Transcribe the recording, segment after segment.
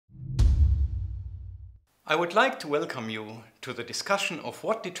I would like to welcome you to the discussion of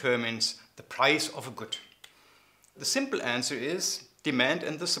what determines the price of a good. The simple answer is demand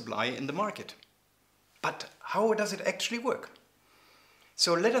and the supply in the market. But how does it actually work?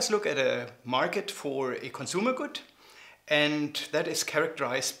 So let us look at a market for a consumer good, and that is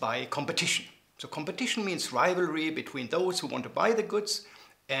characterized by competition. So competition means rivalry between those who want to buy the goods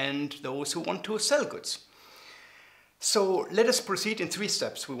and those who want to sell goods. So let us proceed in 3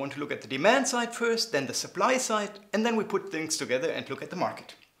 steps. We want to look at the demand side first, then the supply side, and then we put things together and look at the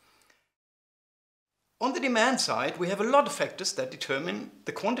market. On the demand side, we have a lot of factors that determine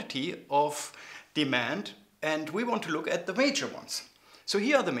the quantity of demand, and we want to look at the major ones. So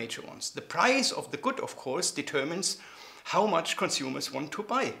here are the major ones. The price of the good, of course, determines how much consumers want to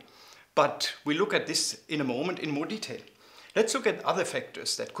buy. But we look at this in a moment in more detail. Let's look at other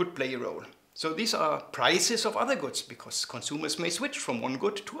factors that could play a role. So these are prices of other goods, because consumers may switch from one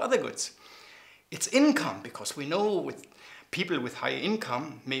good to other goods. It's income, because we know people with higher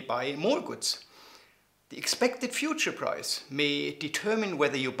income may buy more goods. The expected future price may determine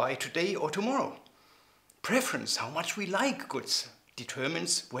whether you buy today or tomorrow. Preference, how much we like goods,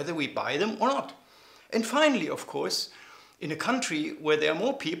 determines whether we buy them or not. And finally, of course, in a country where there are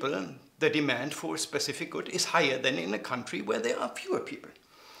more people, the demand for a specific good is higher than in a country where there are fewer people.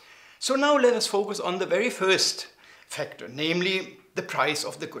 So now let us focus on the very first factor, namely the price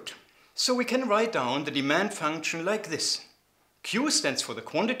of the good. So we can write down the demand function like this. Q stands for the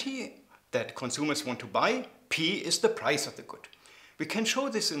quantity that consumers want to buy. P is the price of the good. We can show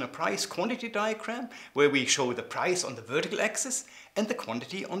this in a price quantity diagram where we show the price on the vertical axis and the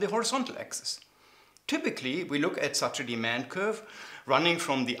quantity on the horizontal axis. Typically, we look at such a demand curve running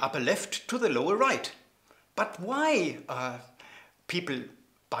from the upper left to the lower right. But why are people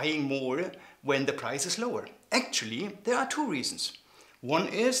buying more when the price is lower? Actually, there are 2 reasons. One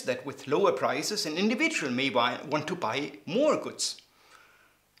is that with lower prices, an individual may want to buy more goods.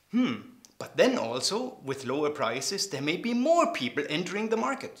 But then also, with lower prices, there may be more people entering the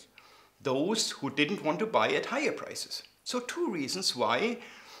market. Those who didn't want to buy at higher prices. So 2 reasons why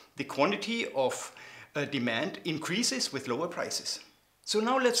the quantity of demand increases with lower prices. So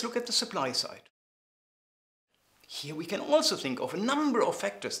now let's look at the supply side. Here we can also think of a number of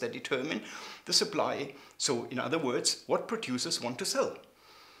factors that determine the supply. So in other words, what producers want to sell.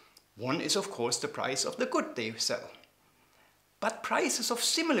 One is of course the price of the good they sell. But prices of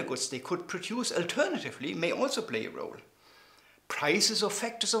similar goods they could produce alternatively may also play a role. Prices of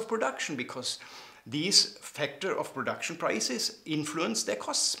factors of production, because these factor of production prices influence their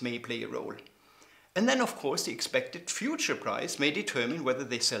costs, may play a role. And then of course the expected future price may determine whether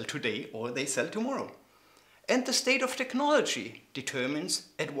they sell today or they sell tomorrow. And the state of technology determines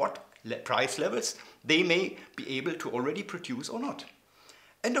at what price levels they may be able to already produce or not.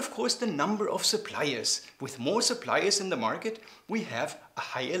 And of course the number of suppliers. With more suppliers in the market, we have a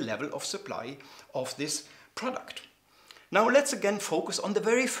higher level of supply of this product. Now let's again focus on the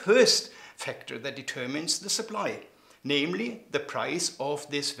very first factor that determines the supply, namely the price of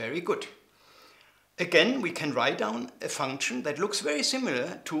this very good. Again, we can write down a function that looks very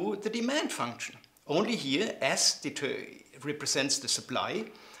similar to the demand function. Only here S represents the supply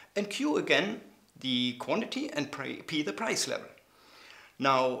and Q again the quantity and P the price level.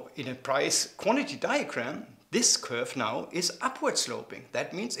 Now in a price quantity diagram, this curve now is upward sloping.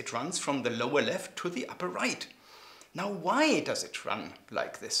 That means it runs from the lower left to the upper right. Now why does it run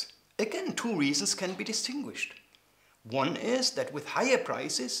like this? Again, 2 reasons can be distinguished. One is that with higher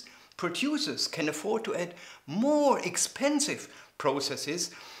prices, producers can afford to add more expensive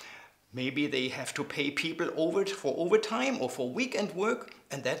processes. Maybe they have to pay people for overtime or for weekend work,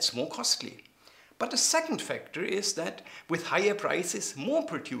 and that's more costly. But the second factor is that with higher prices, more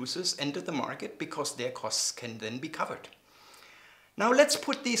producers enter the market because their costs can then be covered. Now let's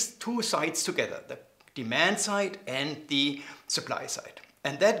put these 2 sides together, the demand side and the supply side.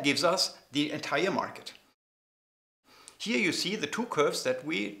 And that gives us the entire market. Here you see the 2 curves that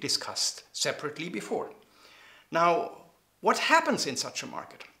we discussed separately before. Now, what happens in such a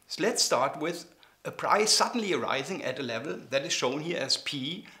market? So let's start with a price suddenly arising at a level that is shown here as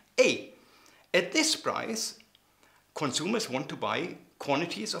PA. At this price, consumers want to buy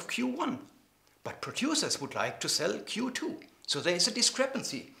quantities of Q1, but producers would like to sell Q2. So there is a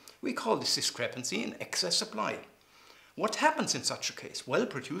discrepancy. We call this discrepancy an excess supply. What happens in such a case? Well,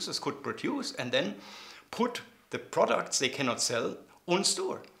 producers could produce and then put the products they cannot sell on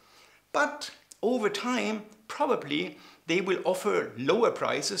store. But over time, probably they will offer lower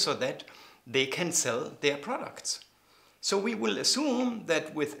prices so that they can sell their products. So we will assume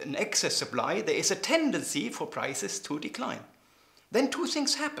that with an excess supply, there is a tendency for prices to decline. Then 2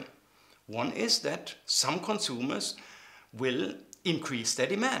 things happen. One is that some consumers will increase their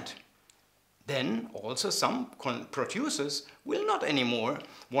demand. Then also some producers will not anymore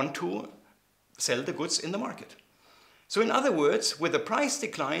want to sell the goods in the market. So in other words, with a price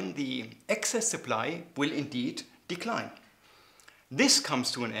decline, the excess supply will indeed decline. This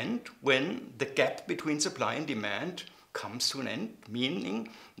comes to an end when the gap between supply and demand comes to an end, meaning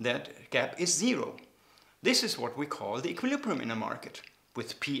that gap is zero. This is what we call the equilibrium in a market,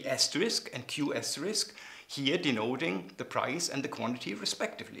 with P asterisk and Q asterisk here denoting the price and the quantity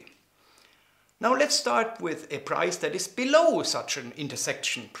respectively. Now let's start with a price that is below such an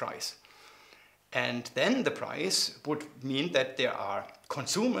intersection price. And then the price would mean that there are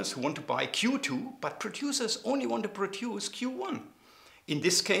consumers who want to buy Q2, but producers only want to produce Q1. In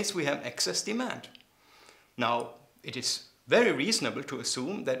this case, we have excess demand. Now, it is very reasonable to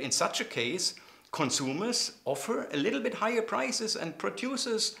assume that in such a case, consumers offer a little bit higher prices and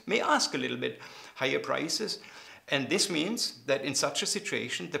producers may ask a little bit higher prices. And this means that in such a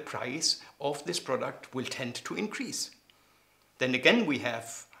situation, the price of this product will tend to increase. Then again, we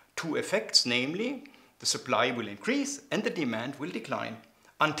have two effects, namely the supply will increase and the demand will decline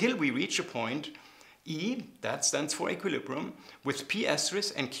until we reach a point E, that stands for equilibrium, with P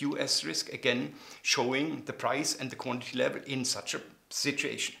asterisk and Q asterisk again showing the price and the quantity level in such a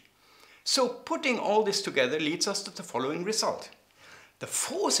situation. So putting all this together leads us to the following result. The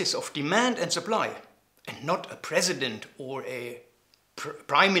forces of demand and supply, and not a president or a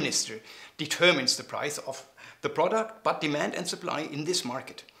prime minister, determines the price of the product, but demand and supply in this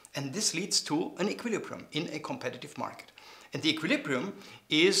market. And this leads to an equilibrium in a competitive market. And the equilibrium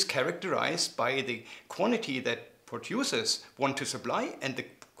is characterized by the quantity that producers want to supply and the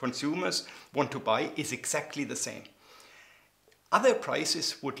consumers want to buy is exactly the same. Other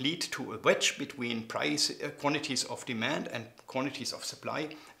prices would lead to a wedge between quantities of demand and quantities of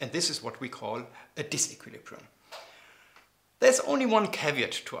supply, and this is what we call a disequilibrium. There's only one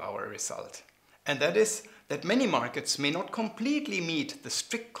caveat to our result, and that is that many markets may not completely meet the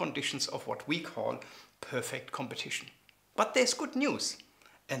strict conditions of what we call perfect competition. But there's good news,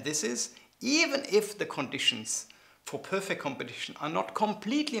 and this is even if the conditions for perfect competition are not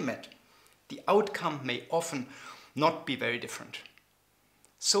completely met, the outcome may often not be very different.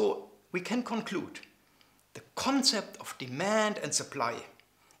 So we can conclude the concept of demand and supply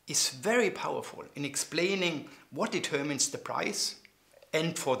is very powerful in explaining what determines the price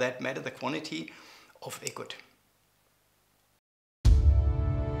and, for that matter, the quantity of a good.